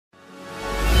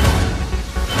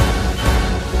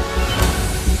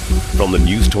From the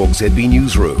Newstalk ZB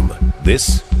newsroom,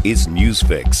 this is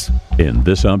Newsfix. In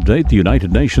this update, the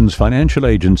United Nations Financial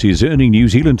Agency is urging New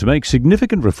Zealand to make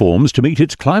significant reforms to meet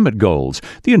its climate goals.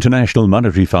 The International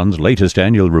Monetary Fund's latest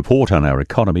annual report on our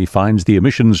economy finds the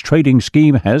emissions trading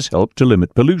scheme has helped to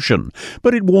limit pollution,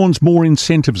 but it warns more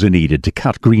incentives are needed to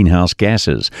cut greenhouse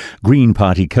gases. Green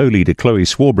Party co-leader Chloe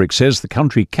Swarbrick says the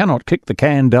country cannot kick the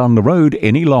can down the road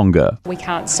any longer. We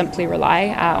can't simply rely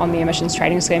on the emissions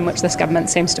trading scheme, which this government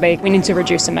seems to be. We need to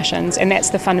reduce emissions, and that's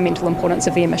the fundamental importance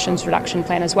of the emissions reduction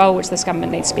plan as well, which this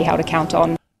government needs to be held account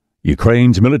on.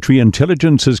 Ukraine's military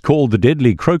intelligence has called the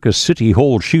deadly Crocus City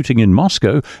Hall shooting in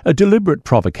Moscow a deliberate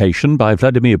provocation by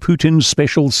Vladimir Putin's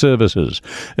special services.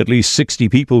 At least 60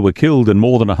 people were killed and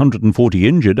more than 140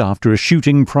 injured after a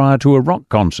shooting prior to a rock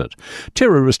concert.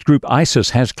 Terrorist group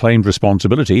ISIS has claimed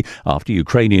responsibility after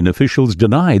Ukrainian officials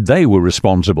denied they were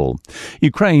responsible.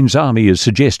 Ukraine's army is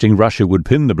suggesting Russia would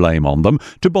pin the blame on them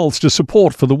to bolster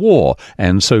support for the war,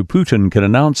 and so Putin can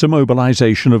announce a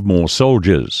mobilization of more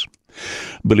soldiers.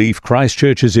 Belief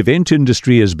Christchurch's event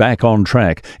industry is back on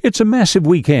track. It's a massive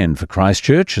weekend for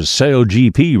Christchurch as Sail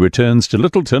GP returns to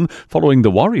Littleton following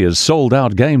the Warriors'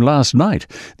 sold-out game last night.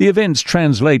 The events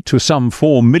translate to some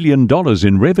 $4 million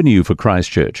in revenue for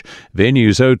Christchurch.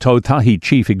 Venue's Otautahi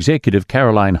Chief Executive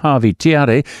Caroline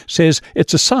Harvey-Tiare says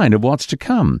it's a sign of what's to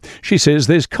come. She says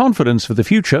there's confidence for the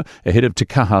future ahead of Te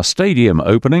Kaha Stadium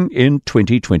opening in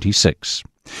 2026.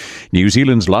 New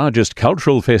Zealand's largest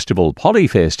cultural festival,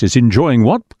 Polyfest, is enjoying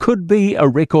what could be a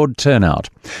record turnout.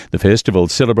 The festival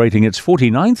celebrating its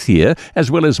 49th year, as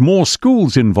well as more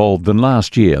schools involved than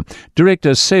last year.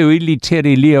 Director Seoili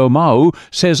Teri Leo Mau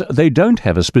says they don't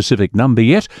have a specific number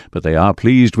yet, but they are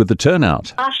pleased with the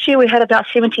turnout. Last year we had about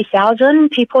 70,000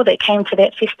 people that came to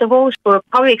that festival. We're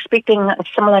probably expecting a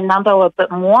similar number or a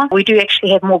bit more. We do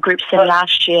actually have more groups than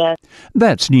last year.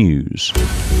 That's news.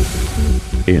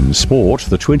 In sport,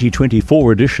 the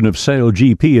 2024 edition of Sail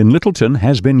GP in Littleton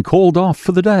has been called off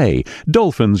for the day.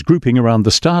 Dolphins grouping around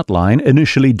the start line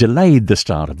initially delayed the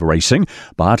start of racing,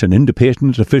 but an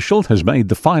independent official has made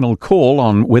the final call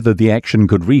on whether the action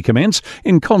could recommence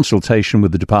in consultation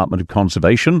with the Department of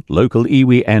Conservation, local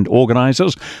iwi and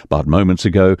organisers, but moments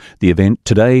ago the event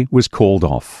today was called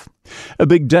off. A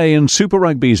big day in Super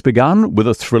Rugby's begun with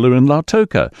a thriller in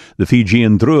Lautoka. The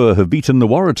Fijian Drua have beaten the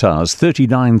Waratahs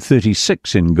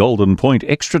 39-36 in Golden Point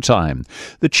extra time.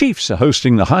 The Chiefs are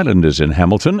hosting the Highlanders in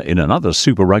Hamilton in another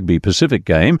Super Rugby Pacific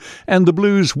game, and the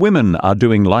Blues women are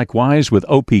doing likewise with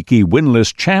Opiki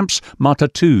winless champs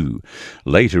Matatu.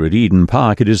 Later at Eden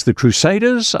Park it is the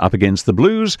Crusaders up against the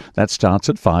Blues. That starts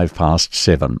at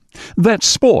 7:05. That's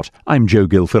sport. I'm Joe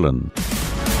Gilfillan.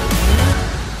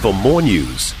 For more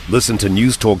news, listen to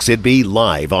Newstalk ZB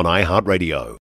live on iHeartRadio.